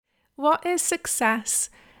What is success?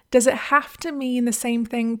 Does it have to mean the same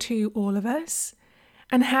thing to all of us?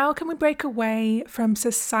 And how can we break away from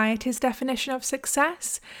society's definition of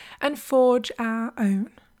success and forge our own?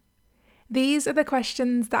 These are the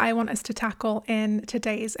questions that I want us to tackle in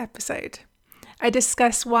today's episode. I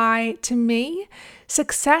discuss why, to me,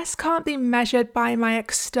 success can't be measured by my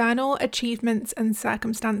external achievements and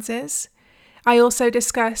circumstances. I also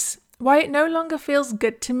discuss why it no longer feels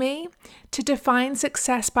good to me to define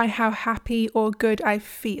success by how happy or good I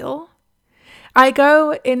feel. I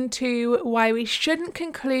go into why we shouldn't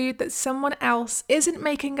conclude that someone else isn't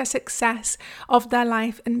making a success of their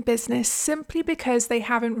life and business simply because they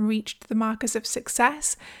haven't reached the markers of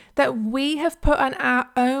success that we have put on our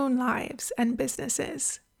own lives and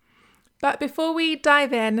businesses. But before we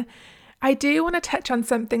dive in, I do want to touch on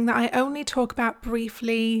something that I only talk about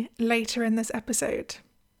briefly later in this episode.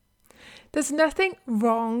 There's nothing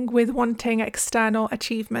wrong with wanting external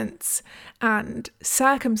achievements and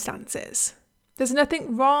circumstances. There's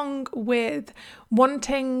nothing wrong with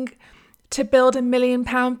wanting to build £1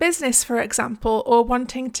 million business, for example, or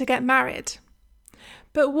wanting to get married.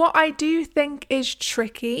 But what I do think is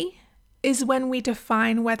tricky is when we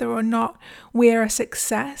define whether or not we're a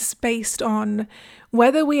success based on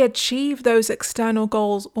whether we achieve those external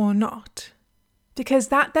goals or not. Because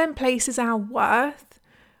that then places our worth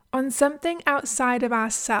on something outside of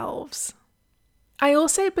ourselves. I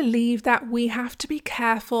also believe that we have to be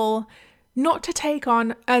careful not to take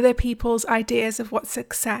on other people's ideas of what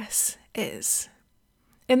success is.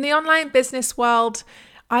 In the online business world,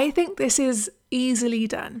 I think this is easily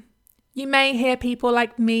done. You may hear people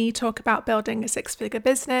like me talk about building a 6-figure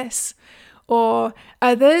business, or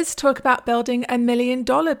others talk about building $1 million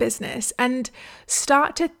business and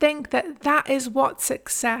start to think that that is what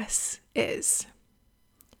success is.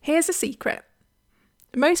 Here's a secret.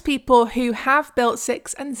 Most people who have built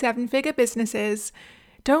 6- and 7-figure businesses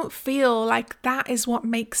don't feel like that is what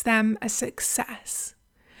makes them a success.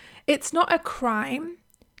 It's not a crime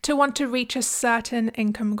to want to reach a certain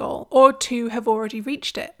income goal or to have already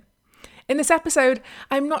reached it. In this episode,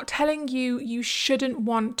 I'm not telling you shouldn't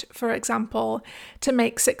want, for example, to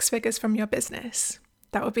make 6 figures from your business.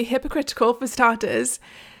 That would be hypocritical for starters.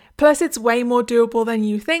 Plus, it's way more doable than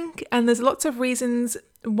you think, and there's lots of reasons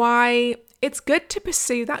why it's good to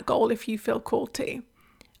pursue that goal if you feel called to.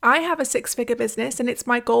 I have a 6-figure business and it's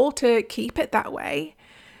my goal to keep it that way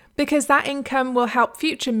because that income will help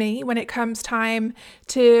future me when it comes time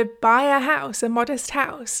to buy a house, a modest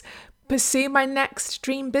house, pursue my next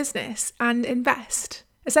dream business and invest,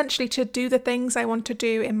 essentially to do the things I want to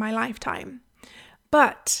do in my lifetime.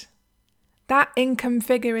 But that income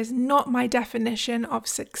figure is not my definition of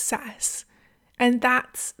success, and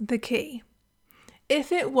that's the key.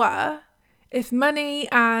 If it were, if money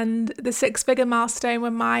and the 6-figure milestone were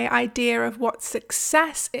my idea of what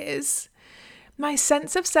success is, my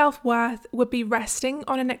sense of self-worth would be resting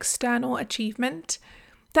on an external achievement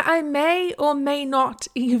that I may or may not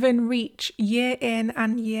even reach year in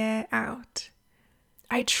and year out.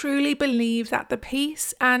 I truly believe that the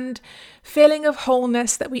peace and feeling of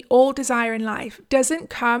wholeness that we all desire in life doesn't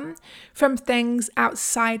come from things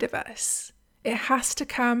outside of us. It has to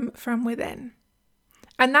come from within.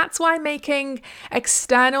 And that's why making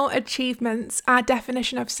external achievements our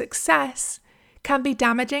definition of success can be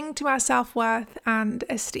damaging to our self-worth and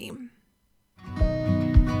esteem.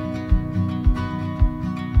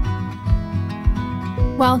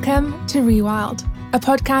 Welcome to Rewild, a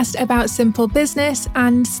podcast about simple business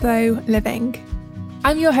and slow living.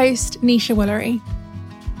 I'm your host, Nisha Woolery.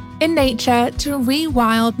 In nature, to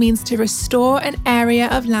rewild means to restore an area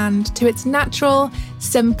of land to its natural,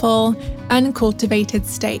 simple, uncultivated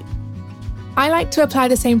state. I like to apply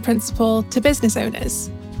the same principle to business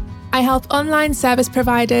owners. I help online service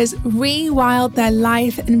providers rewild their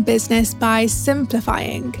life and business by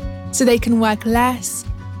simplifying so they can work less,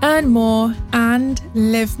 earn more, and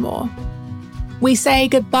live more. We say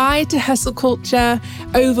goodbye to hustle culture,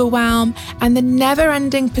 overwhelm, and the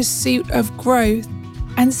never-ending pursuit of growth,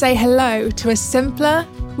 and say hello to a simpler,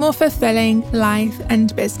 more fulfilling life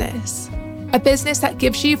and business. A business that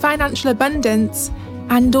gives you financial abundance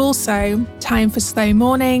and also time for slow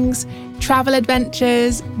mornings, travel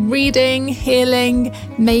adventures, reading, healing,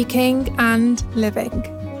 making, and living.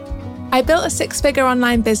 I built a 6-figure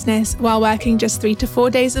online business while working just 3 to 4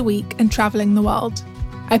 days a week and traveling the world.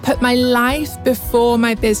 I put my life before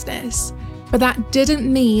my business, but that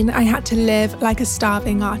didn't mean I had to live like a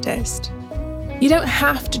starving artist. You don't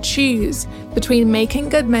have to choose between making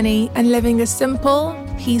good money and living a simple,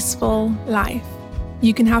 peaceful life.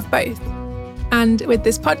 You can have both. And with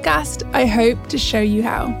this podcast, I hope to show you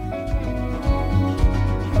how.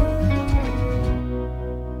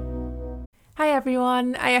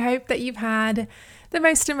 everyone. I hope that you've had the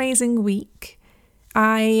most amazing week.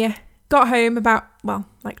 I got home about,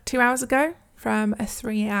 2 hours ago from a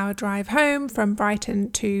 3-hour drive home from Brighton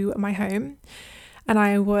to my home. And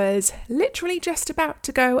I was literally just about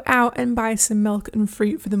to go out and buy some milk and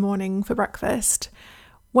fruit for the morning for breakfast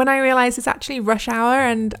when I realised it's actually rush hour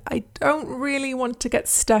and I don't really want to get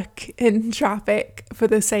stuck in traffic for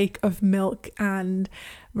the sake of milk and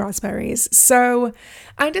raspberries. So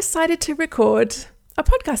I decided to record a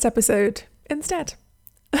podcast episode instead.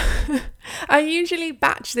 I usually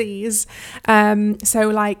batch these. So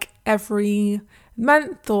like every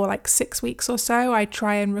month or like 6 weeks or so, I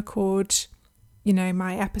try and record,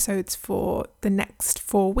 my episodes for the next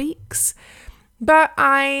 4 weeks. But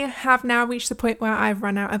I have now reached the point where I've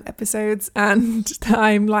run out of episodes and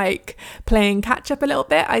I'm like playing catch up a little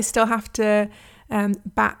bit. I still have to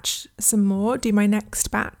batch some more, do my next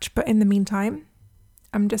batch. But in the meantime,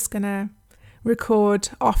 I'm just going to record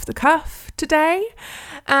off the cuff today.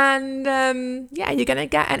 And you're going to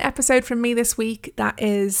get an episode from me this week that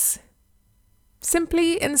is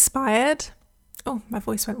simply inspired. Oh, my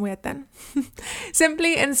voice went weird then.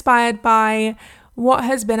 Simply inspired by what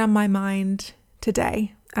has been on my mind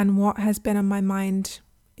today and what has been on my mind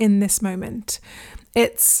in this moment.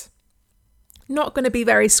 It's not going to be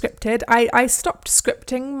very scripted. I stopped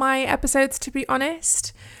scripting my episodes, to be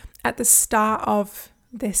honest, at the start of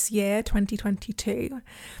this year, 2022.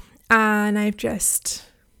 And I've just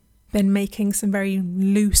been making some very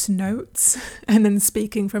loose notes and then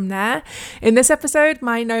speaking from there. In this episode,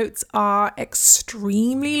 my notes are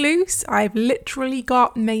extremely loose. I've literally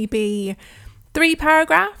got maybe 3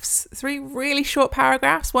 paragraphs, 3 really short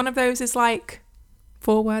paragraphs. One of those is like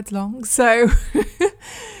 4 words long. So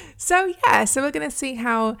we're going to see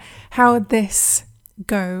how this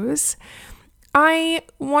goes. I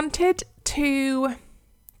wanted to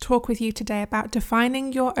talk with you today about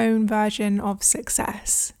defining your own version of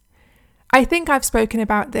success. I think I've spoken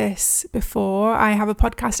about this before. I have a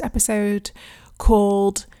podcast episode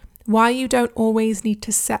called Why You Don't Always Need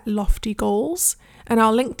to Set Lofty Goals, and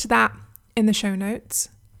I'll link to that in the show notes.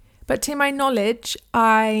 But to my knowledge,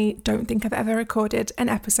 I don't think I've ever recorded an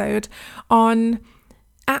episode on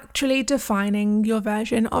actually defining your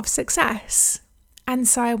version of success. And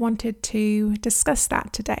so I wanted to discuss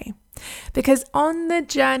that today. Because on the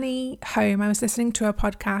journey home, I was listening to a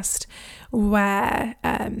podcast where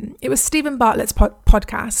it was Stephen Bartlett's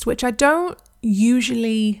podcast, which I don't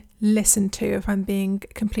usually listen to, if I'm being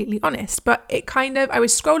completely honest. But I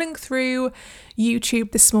was scrolling through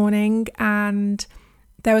YouTube this morning and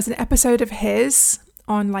there was an episode of his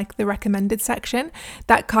on like the recommended section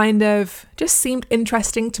that kind of just seemed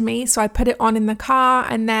interesting to me. So I put it on in the car,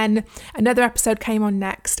 and then another episode came on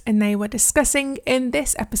next and they were discussing in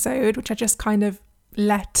this episode, which I just kind of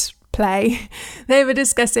let play, they were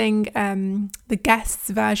discussing the guest's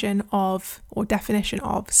version of or definition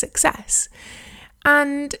of success.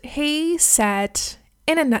 And he said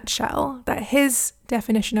in a nutshell that his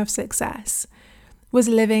definition of success was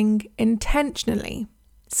living intentionally.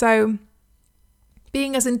 So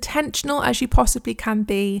being as intentional as you possibly can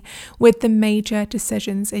be with the major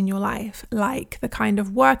decisions in your life, like the kind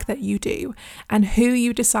of work that you do and who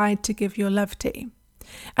you decide to give your love to.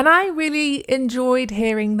 And I really enjoyed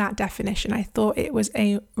hearing that definition. I thought it was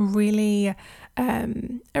a really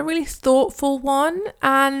thoughtful one.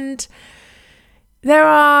 And there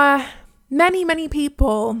are many, many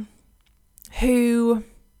people who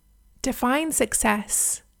define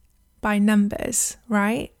success by numbers,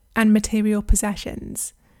 right? And material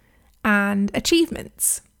possessions and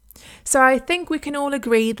achievements. So I think we can all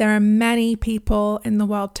agree there are many people in the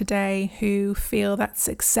world today who feel that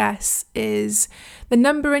success is the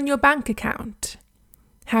number in your bank account,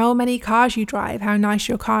 how many cars you drive, how nice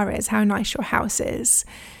your car is, how nice your house is,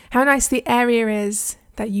 how nice the area is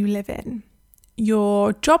that you live in,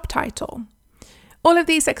 your job title, all of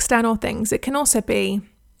these external things. It can also be,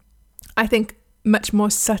 I think, much more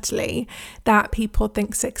subtly, that people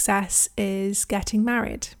think success is getting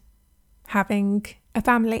married, having a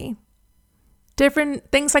family,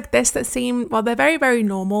 different things like this that seem, they're very, very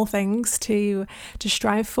normal things to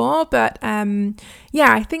strive for. But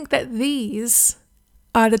I think that these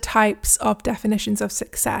are the types of definitions of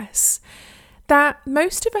success that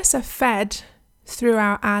most of us are fed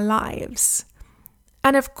throughout our lives.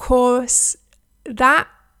 And of course, that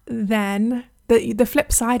then the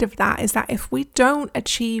flip side of that is that if we don't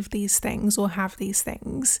achieve these things or have these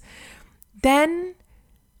things, then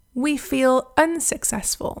we feel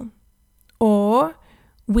unsuccessful, or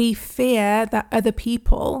we fear that other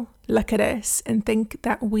people look at us and think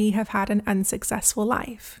that we have had an unsuccessful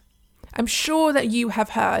life. I'm sure that you have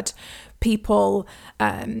heard people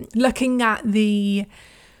looking at the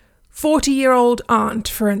 40-year-old aunt,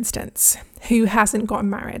 for instance, who hasn't gotten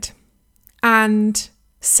married and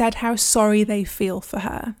said how sorry they feel for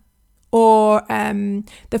her. Or the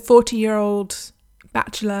 40-year-old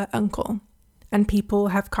bachelor uncle. And people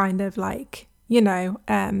have kind of like,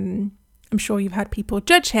 I'm sure you've had people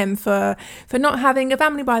judge him for not having a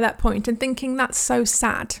family by that point and thinking that's so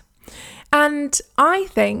sad. And I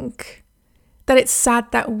think that it's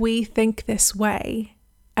sad that we think this way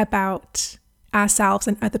about ourselves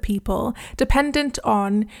and other people, dependent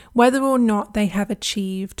on whether or not they have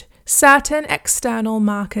achieved certain external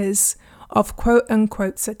markers of quote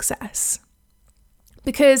unquote success.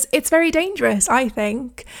 Because it's very dangerous, I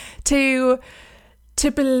think, to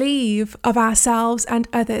believe of ourselves and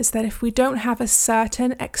others that if we don't have a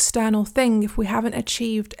certain external thing, if we haven't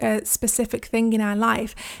achieved a specific thing in our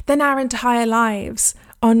life, then our entire lives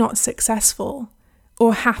are not successful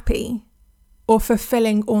or happy or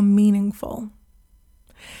fulfilling or meaningful.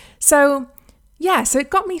 So it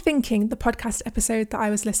got me thinking, the podcast episode that I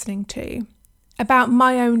was listening to, about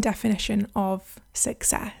my own definition of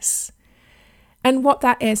success and what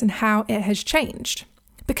that is and how it has changed.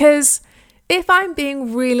 Because if I'm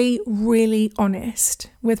being really, really honest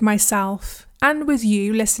with myself and with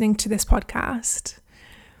you listening to this podcast,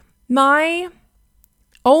 my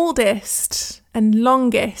oldest and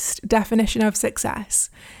longest definition of success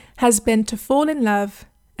has been to fall in love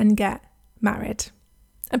and get married.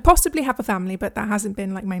 And possibly have a family, but that hasn't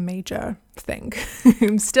been like my major thing.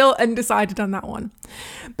 I'm still undecided on that one.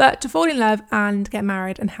 But to fall in love and get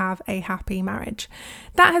married and have a happy marriage.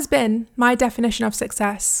 That has been my definition of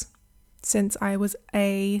success since I was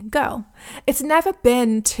a girl. It's never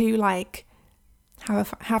been to like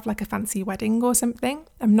have like a fancy wedding or something.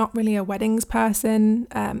 I'm not really a weddings person.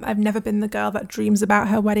 I've never been the girl that dreams about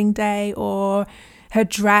her wedding day or her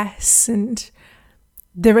dress and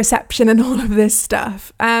the reception and all of this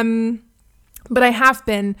stuff. But I have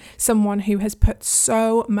been someone who has put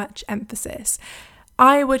so much emphasis.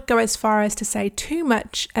 I would go as far as to say too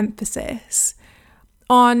much emphasis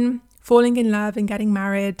on falling in love and getting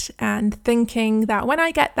married and thinking that when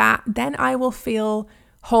I get that, then I will feel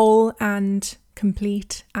whole and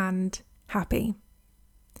complete and happy.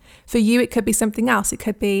 For you, it could be something else. It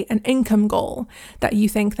could be an income goal that you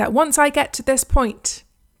think that once I get to this point,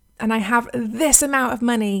 and I have this amount of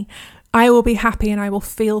money, I will be happy and I will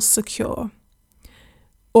feel secure.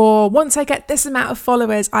 Or once I get this amount of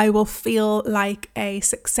followers, I will feel like a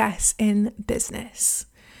success in business.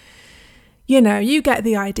 You get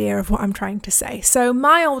the idea of what I'm trying to say. So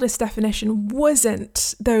my oldest definition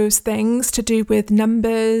wasn't those things to do with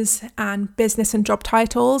numbers and business and job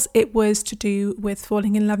titles. It was to do with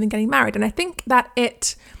falling in love and getting married. And I think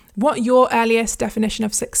that what your earliest definition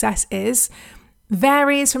of success is,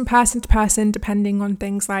 varies from person to person depending on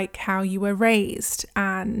things like how you were raised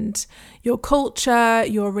and your culture,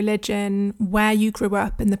 your religion, where you grew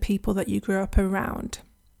up and the people that you grew up around.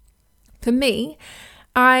 For me,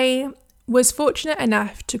 I was fortunate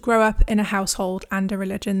enough to grow up in a household and a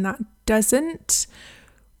religion that doesn't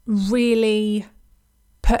really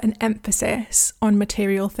put an emphasis on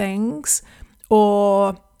material things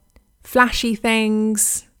or flashy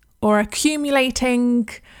things or accumulating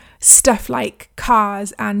stuff like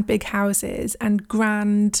cars and big houses and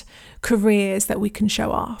grand careers that we can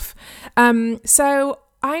show off. So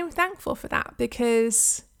I'm thankful for that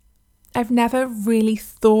because I've never really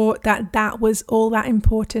thought that was all that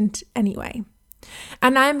important anyway.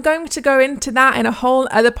 And I'm going to go into that in a whole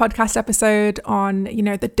other podcast episode on,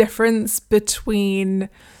 the difference between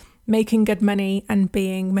making good money and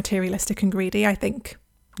being materialistic and greedy. I think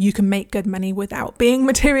you can make good money without being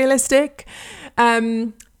materialistic.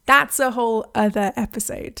 That's a whole other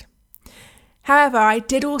episode. However, I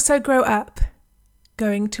did also grow up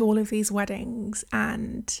going to all of these weddings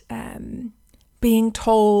and being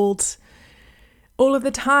told all of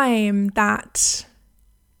the time that,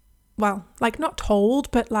 not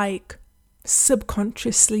told, but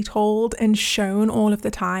subconsciously told and shown all of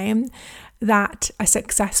the time that a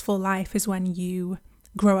successful life is when you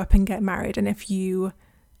grow up and get married. And if you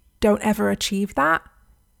don't ever achieve that,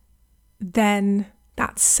 then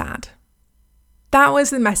that's sad. That was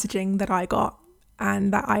the messaging that I got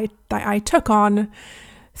and that I took on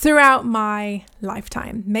throughout my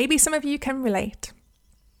lifetime. Maybe some of you can relate.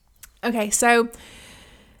 Okay, so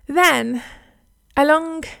then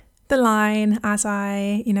along the line, as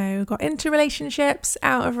I, got into relationships,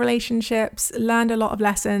 out of relationships, learned a lot of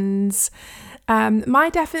lessons, my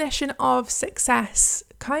definition of success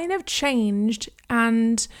kind of changed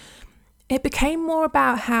and it became more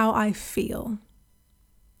about how I feel.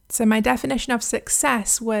 So my definition of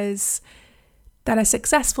success was that a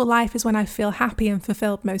successful life is when I feel happy and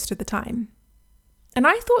fulfilled most of the time. And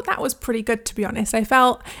I thought that was pretty good, to be honest. I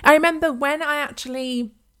remember when I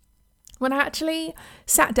actually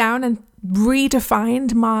sat down and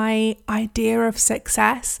redefined my idea of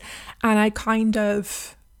success, and I kind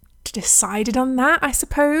of decided on that, I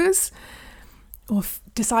suppose, or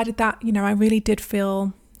decided that, I really did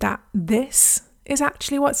feel that this is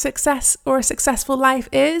actually what success or a successful life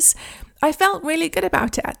is. I felt really good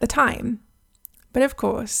about it at the time. But of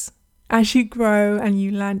course, as you grow and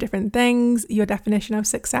you learn different things, your definition of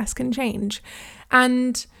success can change.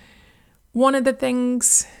 And one of the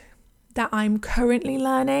things that I'm currently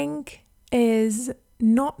learning is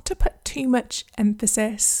not to put too much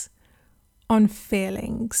emphasis on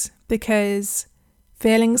feelings, because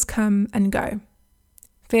feelings come and go.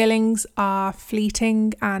 Feelings are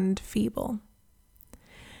fleeting and feeble.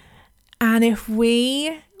 And if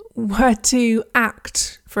we were to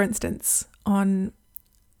act, for instance, on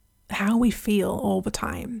how we feel all the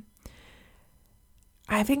time,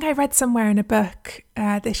 I think I read somewhere in a book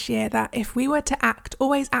this year that if we were to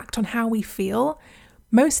always act on how we feel,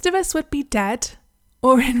 most of us would be dead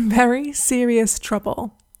or in very serious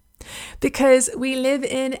trouble. Because we live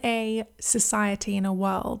in a society, in a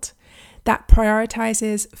world that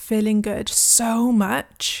prioritizes feeling good so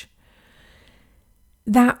much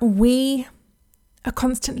that we are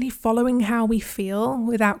constantly following how we feel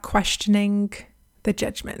without questioning the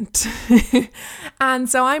judgment. And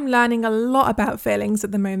so I'm learning a lot about feelings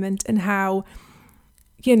at the moment, and how,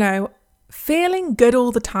 feeling good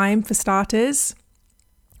all the time, for starters,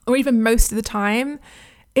 or even most of the time,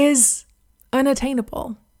 is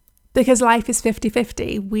unattainable, because life is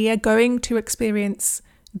 50-50. We are going to experience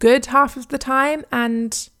good half of the time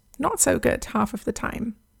and not so good half of the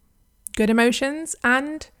time. Good emotions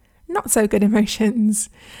and not so good emotions.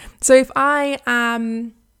 So if I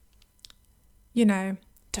am,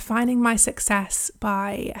 defining my success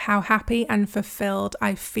by how happy and fulfilled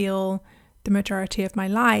I feel the majority of my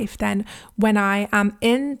life, then when I am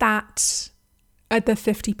in that, at the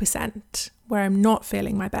 50% where I'm not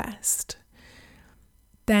feeling my best,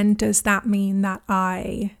 then does that mean that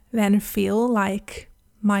I then feel like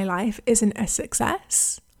my life isn't a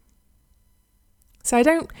success? So I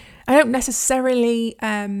don't necessarily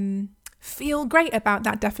feel great about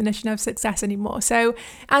that definition of success anymore. So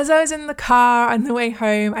as I was in the car on the way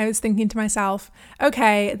home, I was thinking to myself,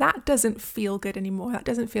 okay, that doesn't feel good anymore. That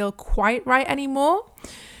doesn't feel quite right anymore.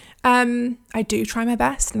 I do try my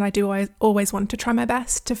best, and I do always want to try my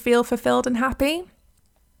best to feel fulfilled and happy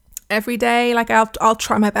every day. Like I'll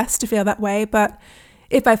try my best to feel that way. But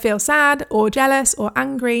if I feel sad or jealous or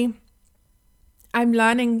angry, I'm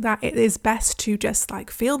learning that it is best to just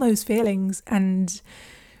feel those feelings and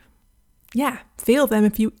feel them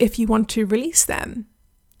if you want to release them.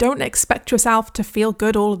 Don't expect yourself to feel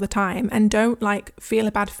good all of the time, and don't feel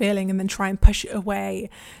a bad feeling and then try and push it away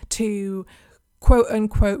to quote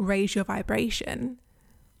unquote raise your vibration,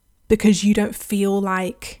 because you don't feel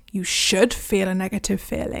like you should feel a negative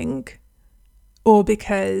feeling, or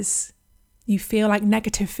because you feel like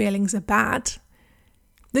negative feelings are bad.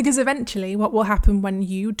 Because eventually what will happen when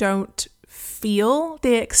you don't feel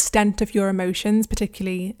the extent of your emotions,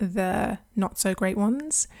 particularly the not so great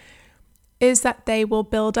ones, is that they will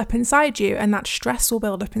build up inside you, and that stress will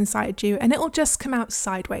build up inside you, and it will just come out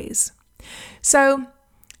sideways. So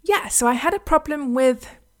I had a problem with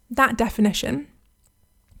that definition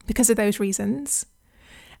because of those reasons.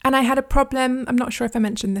 And I had a problem, I'm not sure if I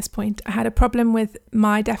mentioned this point, I had a problem with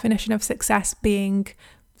my definition of success being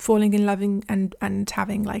falling in love and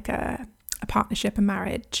having a partnership, a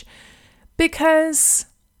marriage, because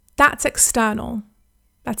that's external.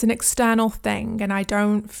 That's an external thing, and I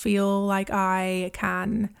don't feel like I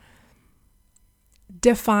can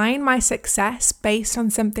define my success based on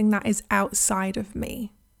something that is outside of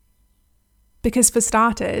me. Because for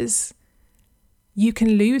starters, you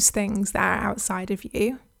can lose things that are outside of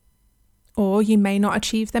you, or you may not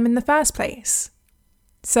achieve them in the first place.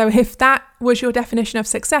 So if that was your definition of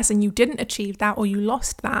success and you didn't achieve that, or you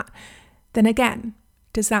lost that, then again,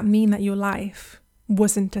 does that mean that your life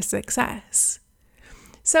wasn't a success?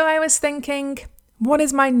 So I was thinking, what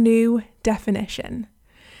is my new definition?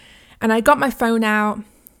 And I got my phone out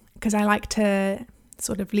because I like to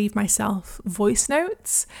sort of leave myself voice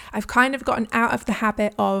notes. I've kind of gotten out of the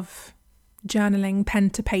habit of journaling pen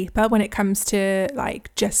to paper when it comes to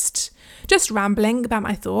just rambling about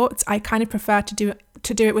my thoughts. I kind of prefer to do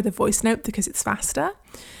it with a voice note because it's faster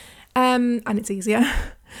and it's easier.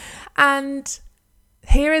 And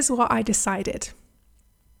here is what I decided.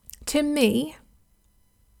 To me,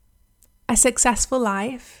 a successful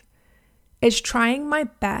life is trying my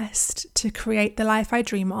best to create the life I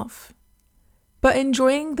dream of, but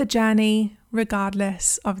enjoying the journey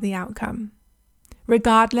regardless of the outcome,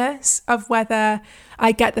 regardless of whether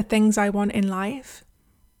I get the things I want in life.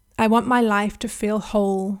 I want my life to feel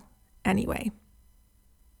whole anyway.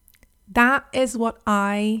 That is what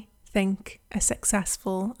I think a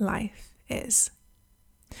successful life is.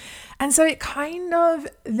 And so it kind of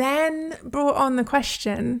then brought on the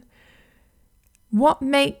question, what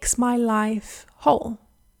makes my life whole?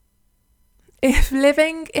 If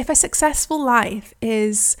a successful life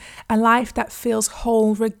is a life that feels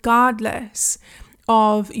whole regardless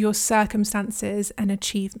of your circumstances and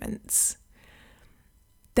achievements,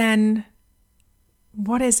 then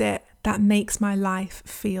what is it that makes my life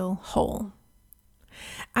feel whole?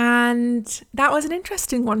 And that was an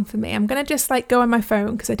interesting one for me. I'm going to just go on my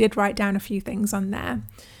phone because I did write down a few things on there,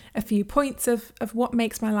 a few points of what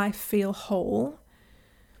makes my life feel whole,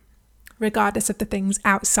 regardless of the things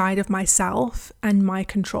outside of myself and my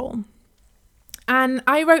control. And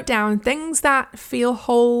I wrote down things that feel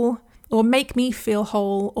whole or make me feel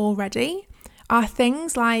whole already are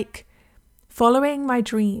things like following my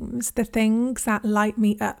dreams, the things that light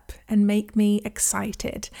me up and make me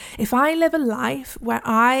excited. If I live a life where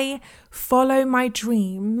I follow my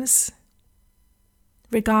dreams,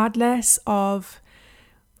 regardless of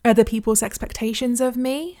other people's expectations of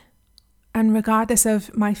me, and regardless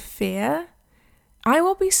of my fear, I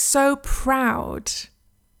will be so proud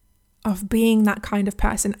of being that kind of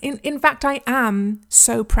person. In fact, I am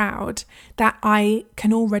so proud that I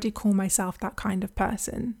can already call myself that kind of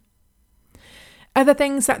person. Other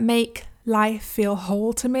things that make life feel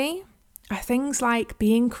whole to me are things like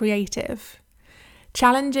being creative,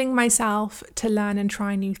 challenging myself to learn and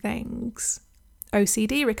try new things,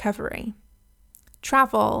 OCD recovery,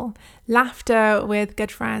 travel, laughter with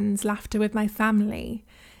good friends, laughter with my family,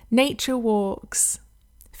 nature walks,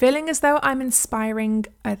 feeling as though I'm inspiring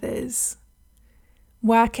others,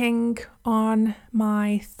 working on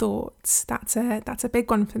my thoughts. That's a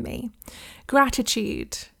big one for me.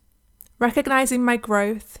 Gratitude, recognizing my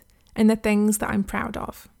growth and the things that I'm proud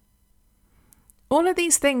of. All of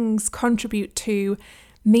these things contribute to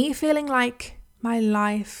me feeling like my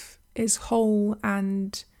life is whole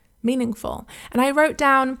and meaningful. And I wrote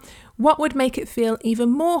down what would make it feel even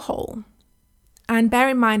more whole. And bear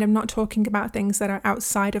in mind, I'm not talking about things that are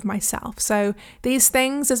outside of myself. So these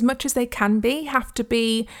things, as much as they can be, have to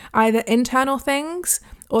be either internal things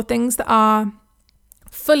or things that are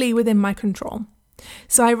fully within my control.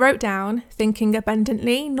 So I wrote down thinking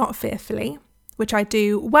abundantly, not fearfully, which I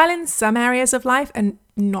do well in some areas of life and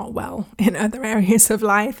not well in other areas of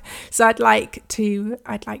life. So I'd like to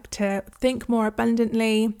think more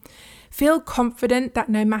abundantly, feel confident that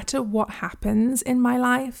no matter what happens in my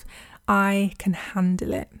life, I can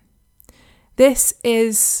handle it. This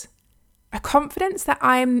is a confidence that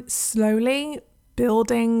I'm slowly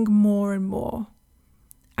building more and more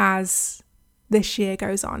as this year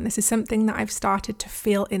goes on. This is something that I've started to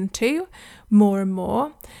feel into more and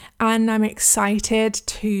more, and I'm excited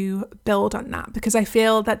to build on that because I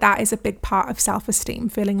feel that that is a big part of self-esteem,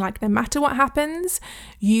 feeling like no matter what happens,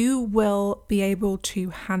 you will be able to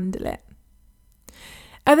handle it.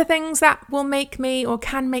 Other things that will make me or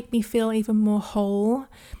can make me feel even more whole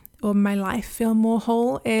or my life feel more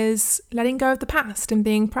whole is letting go of the past and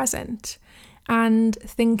being present and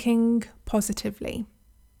thinking positively.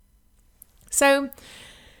 So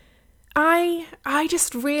I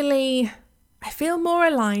feel more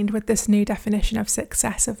aligned with this new definition of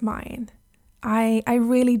success of mine. I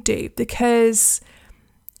really do, because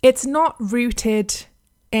it's not rooted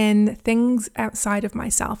in things outside of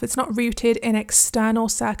myself. It's not rooted in external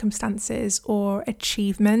circumstances or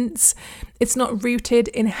achievements. It's not rooted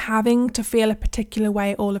in having to feel a particular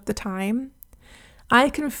way all of the time. I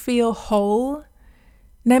can feel whole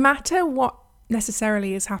no matter what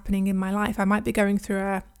necessarily is happening in my life. I might be going through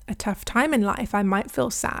a tough time in life. I might feel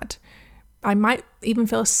sad. I might even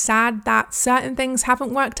feel sad that certain things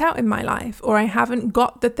haven't worked out in my life, or I haven't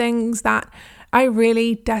got the things that I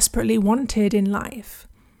really desperately wanted in life.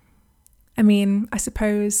 I mean, I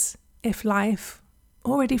suppose if life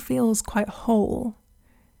already feels quite whole,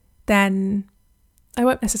 then I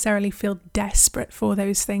won't necessarily feel desperate for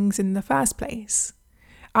those things in the first place.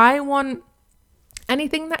 I want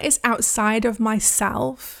anything that is outside of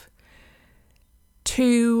myself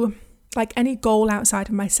to, like any goal outside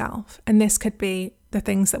of myself. And this could be the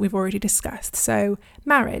things that we've already discussed. So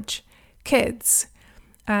marriage, kids,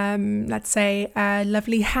 let's say a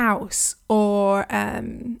lovely house or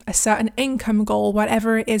a certain income goal,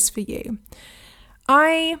 whatever it is for you.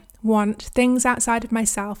 I want things outside of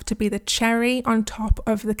myself to be the cherry on top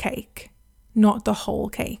of the cake. not the whole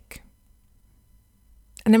cake.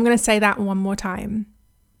 And I'm going to say that one more time.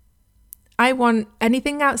 I want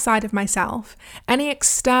anything outside of myself, any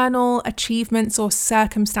external achievements or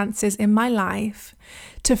circumstances in my life,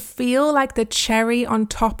 to feel like the cherry on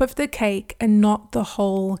top of the cake and not the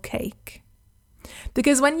whole cake.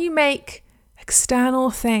 Because when you make external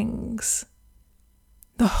things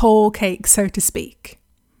the whole cake, so to speak,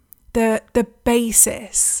 the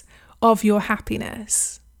basis of your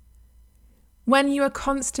happiness, when you are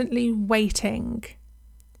constantly waiting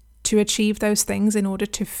to achieve those things in order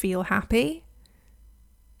to feel happy,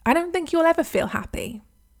 I don't think you'll ever feel happy.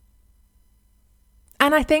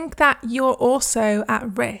 And I think that you're also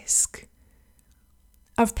at risk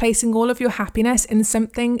of placing all of your happiness in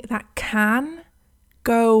something that can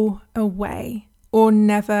go away or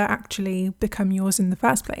never actually become yours in the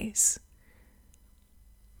first place.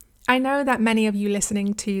 I know that many of you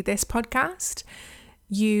listening to this podcast,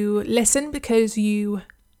 you listen because you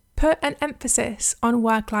put an emphasis on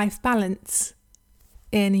work-life balance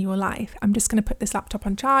in your life. I'm just going to put this laptop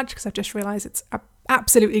on charge because I've just realised it's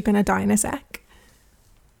absolutely going to die in a sec.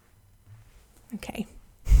 Okay,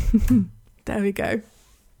 there we go.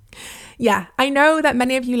 Yeah, I know that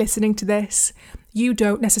many of you listening to this, you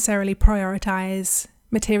don't necessarily prioritise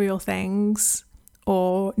material things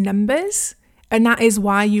or numbers. And that is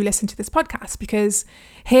why you listen to this podcast, because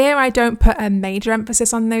here I don't put a major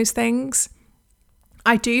emphasis on those things.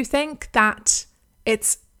 I do think that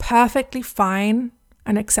it's perfectly fine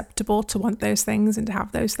and acceptable to want those things and to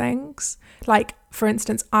have those things. Like, for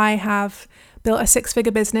instance, I have built a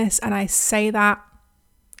 6-figure business, and I say that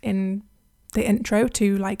in the intro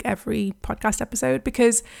to like every podcast episode,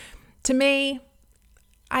 because to me,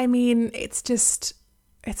 I mean, it's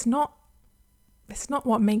not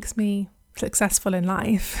what makes me successful in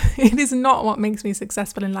life. It is not what makes me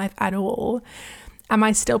successful in life at all. Am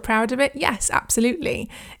I still proud of it? Yes, absolutely.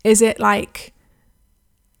 Is it like,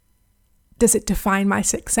 does it define my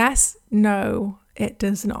success? No, it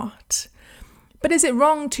does not. But is it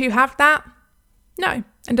wrong to have that? No.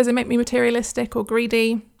 And does it make me materialistic or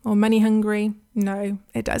greedy or money hungry? No,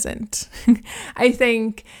 it doesn't. I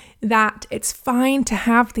think that it's fine to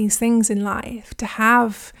have these things in life, to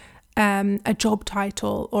have a job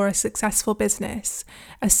title or a successful business,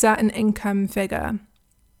 a certain income figure,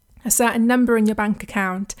 a certain number in your bank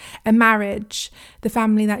account, a marriage, the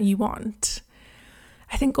family that you want.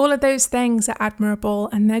 I think all of those things are admirable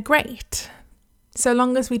and they're great, so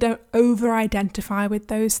long as we don't over-identify with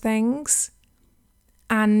those things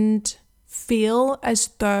and feel as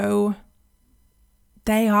though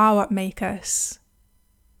they are what make us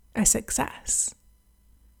a success.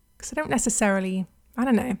 Because I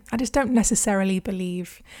just don't necessarily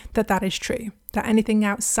believe that that is true, that anything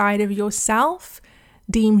outside of yourself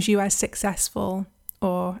deems you as successful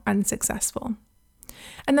or unsuccessful.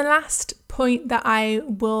 And the last point that I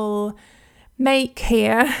will make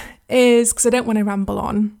here is, because I don't want to ramble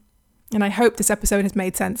on, and I hope this episode has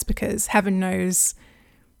made sense, because heaven knows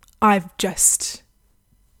I've just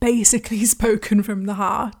basically spoken from the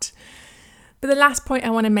heart. But the last point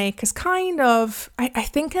I want to make is kind of, I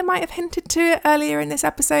think I might have hinted to it earlier in this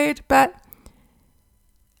episode, but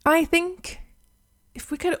I think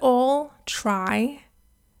if we could all try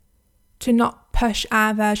to not push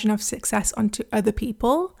our version of success onto other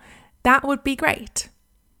people, that would be great.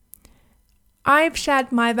 I've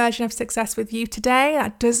shared my version of success with you today.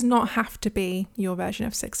 That does not have to be your version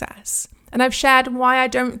of success. And I've shared why I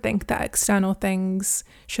don't think that external things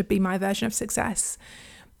should be my version of success.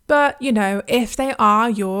 But, if they are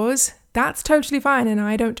yours, that's totally fine, and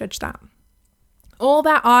I don't judge that. All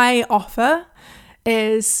that I offer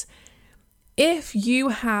is, if you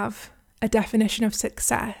have a definition of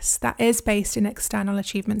success that is based in external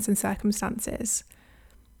achievements and circumstances,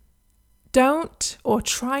 don't, or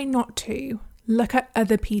try not to, look at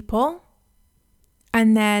other people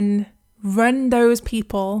and then run those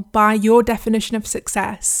people by your definition of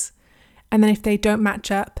success. And then if they don't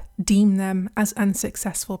match up, deem them as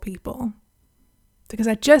unsuccessful people. Because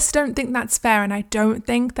I just don't think that's fair, and I don't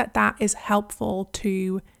think that that is helpful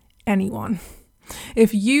to anyone.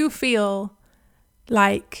 If you feel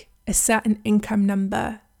like a certain income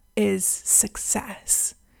number is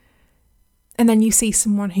success, and then you see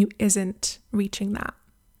someone who isn't reaching that,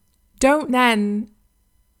 don't then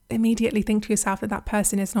immediately think to yourself that that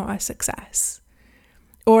person is not a success.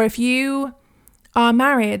 Or if you are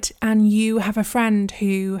married and you have a friend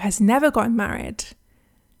who has never gotten married,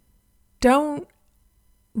 don't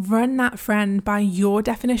run that friend by your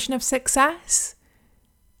definition of success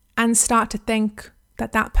and start to think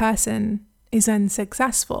that that person is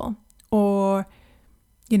unsuccessful or,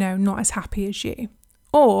 not as happy as you.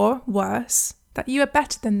 Or worse, that you are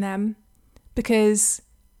better than them because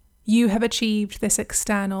you have achieved this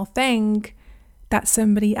external thing that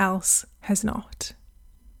somebody else has not.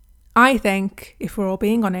 I think, if we're all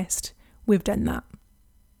being honest, we've done that.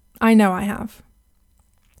 I know I have.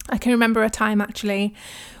 I can remember a time actually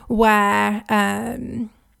where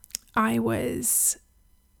I was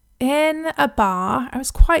in a bar. I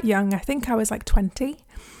was quite young. I think I was like 20.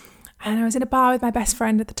 And I was in a bar with my best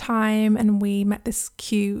friend at the time, and we met this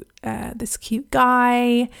cute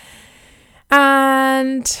guy,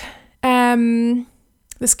 and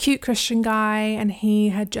this cute Christian guy, and he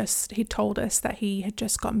told us that he had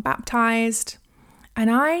just gotten baptized, and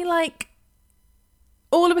I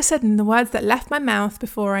all of a sudden the words that left my mouth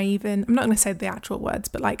before I'm not going to say the actual words,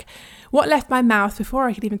 but what left my mouth before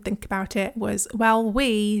I could even think about it was, well,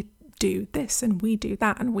 we do this and we do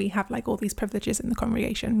that and we have all these privileges in the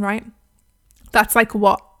congregation, right? That's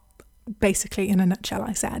what basically in a nutshell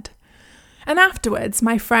I said. And afterwards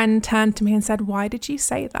my friend turned to me and said, "Why did you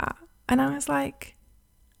say that?" And I was like,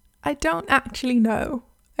 I don't actually know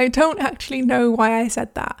why I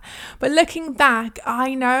said that. But looking back,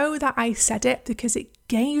 I know that I said it because it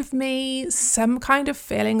gave me some kind of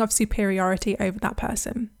feeling of superiority over that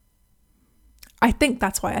person. I think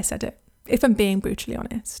that's why I said it, if I'm being brutally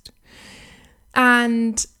honest.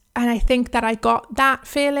 And I think that I got that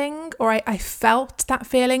feeling, or I felt that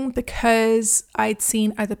feeling because I'd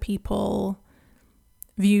seen other people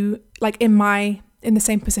view, in the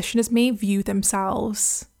same position as me, view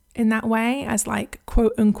themselves in that way as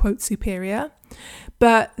quote unquote superior.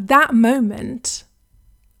 But that moment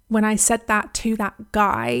when I said that to that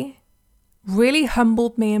guy really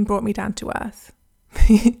humbled me and brought me down to earth.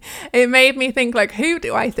 It made me think who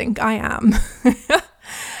do I think I am?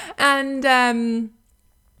 And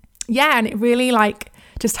and it really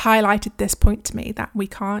just highlighted this point to me, that we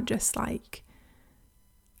can't just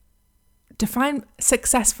define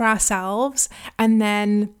success for ourselves and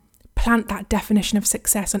then plant that definition of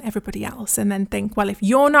success on everybody else and then think, well, if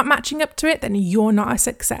you're not matching up to it, then you're not a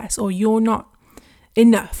success, or you're not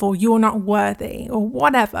enough, or you're not worthy, or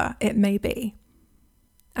whatever it may be.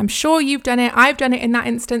 I'm sure you've done it. I've done it in that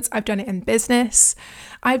instance. I've done it in business.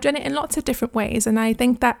 I've done it in lots of different ways. And I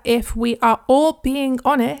think that if we are all being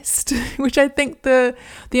honest, which I think the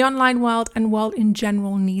online world and world in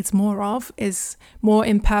general needs more of, is more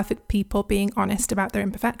imperfect people being honest about their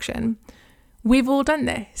imperfection. We've all done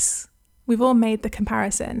this. We've all made the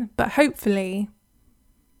comparison. But hopefully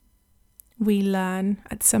we learn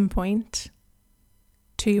at some point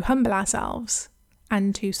to humble ourselves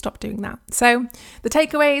and to stop doing that. So the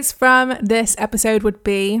takeaways from this episode would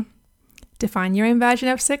be: define your own version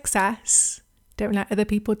of success. Don't let other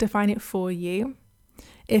people define it for you.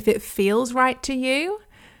 If it feels right to you,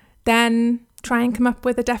 then try and come up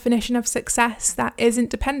with a definition of success that isn't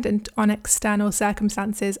dependent on external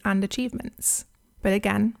circumstances and achievements. But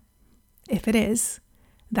again, if it is,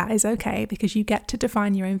 that is okay, because you get to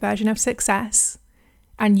define your own version of success,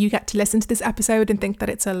 and you get to listen to this episode and think that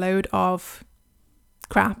it's a load of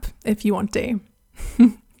crap if you want to.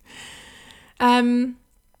 I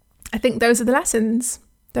think those are the lessons.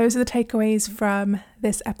 Those are the takeaways from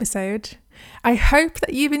this episode. I hope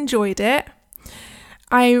that you've enjoyed it.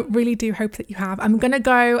 I really do hope that you have. I'm going to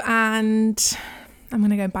go and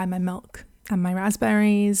buy my milk and my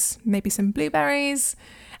raspberries, maybe some blueberries,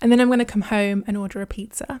 and then I'm going to come home and order a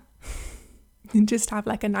pizza and just have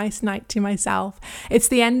a nice night to myself. It's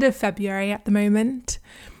the end of February at the moment,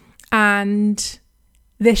 and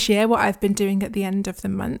this year what I've been doing at the end of the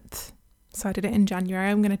month, so I did it in January,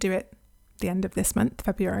 I'm going to do it the end of this month,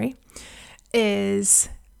 February, is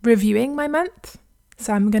reviewing my month.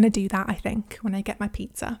 So I'm going to do that, I think, when I get my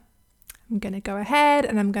pizza. I'm going to go ahead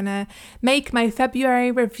and I'm going to make my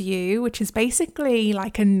February review, which is basically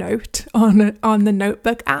like a note on the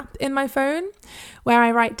notebook app in my phone, where I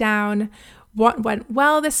write down what went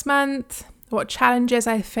well this month, what challenges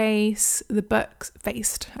I the books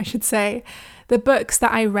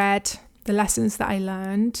that I read, the lessons that I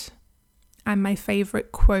learned, and my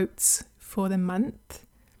favourite quotes for the month.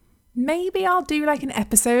 Maybe I'll do an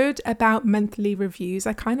episode about monthly reviews.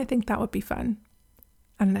 I kind of think that would be fun.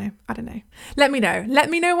 I don't know. Let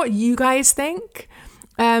me know what you guys think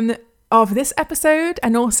of this episode,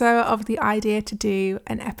 and also of the idea to do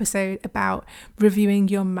an episode about reviewing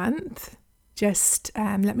your month. Just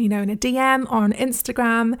let me know in a DM on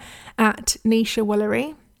Instagram at Nisha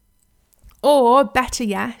Woolery, or better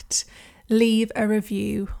yet, leave a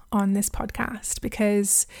review on this podcast,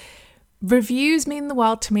 because reviews mean the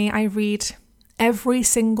world to me. I read every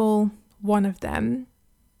single one of them.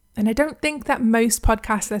 And I don't think that most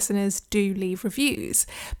podcast listeners do leave reviews.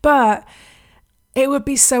 But it would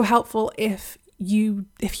be so helpful if you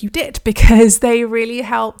did, because they really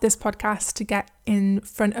help this podcast to get in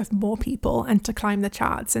front of more people and to climb the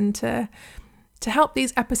charts and to help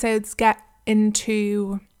these episodes get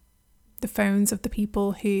into the phones of the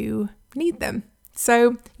people who need them.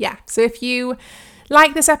 So if you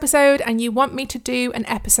like this episode and you want me to do an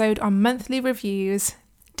episode on monthly reviews,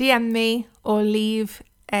 DM me or leave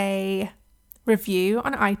a review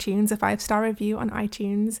on iTunes, a 5-star review on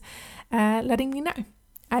iTunes, letting me know.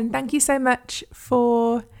 And thank you so much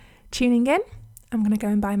for tuning in. I'm going to go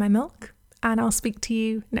and buy my milk, and I'll speak to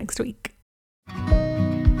you next week.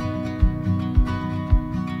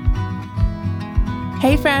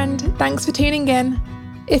 Hey friend, thanks for tuning in.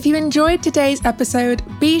 If you enjoyed today's episode,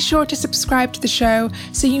 be sure to subscribe to the show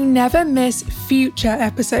so you never miss future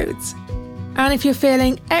episodes. And if you're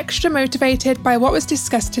feeling extra motivated by what was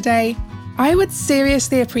discussed today, I would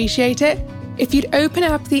seriously appreciate it if you'd open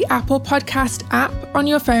up the Apple Podcast app on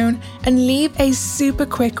your phone and leave a super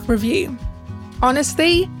quick review.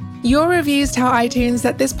 Honestly, your reviews tell iTunes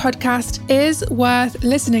that this podcast is worth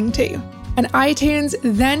listening to, and iTunes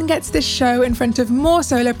then gets this show in front of more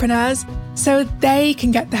solopreneurs so they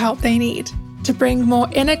can get the help they need to bring more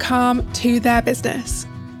inner calm to their business.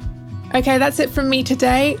 Okay, that's it from me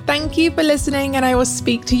today. Thank you for listening, and I will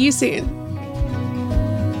speak to you soon.